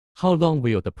How long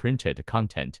will the printed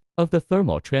content of the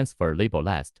thermal transfer label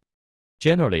last?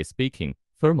 Generally speaking,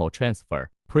 thermal transfer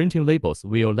printing labels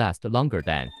will last longer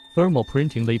than thermal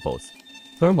printing labels.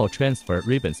 Thermal transfer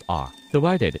ribbons are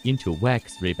divided into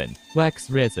wax ribbon, wax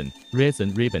resin,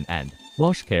 resin ribbon, and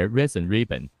washcare resin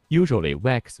ribbon. Usually,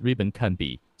 wax ribbon can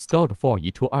be stored for 1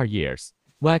 to 2 years.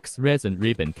 Wax resin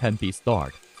ribbon can be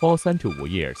stored for 3 to 5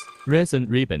 years. Resin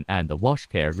ribbon and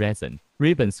washcare resin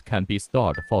ribbons can be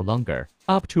stored for longer,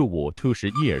 up to 5 to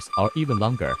 10 years or even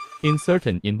longer. In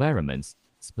certain environments,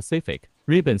 specific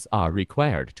ribbons are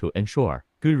required to ensure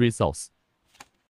good results.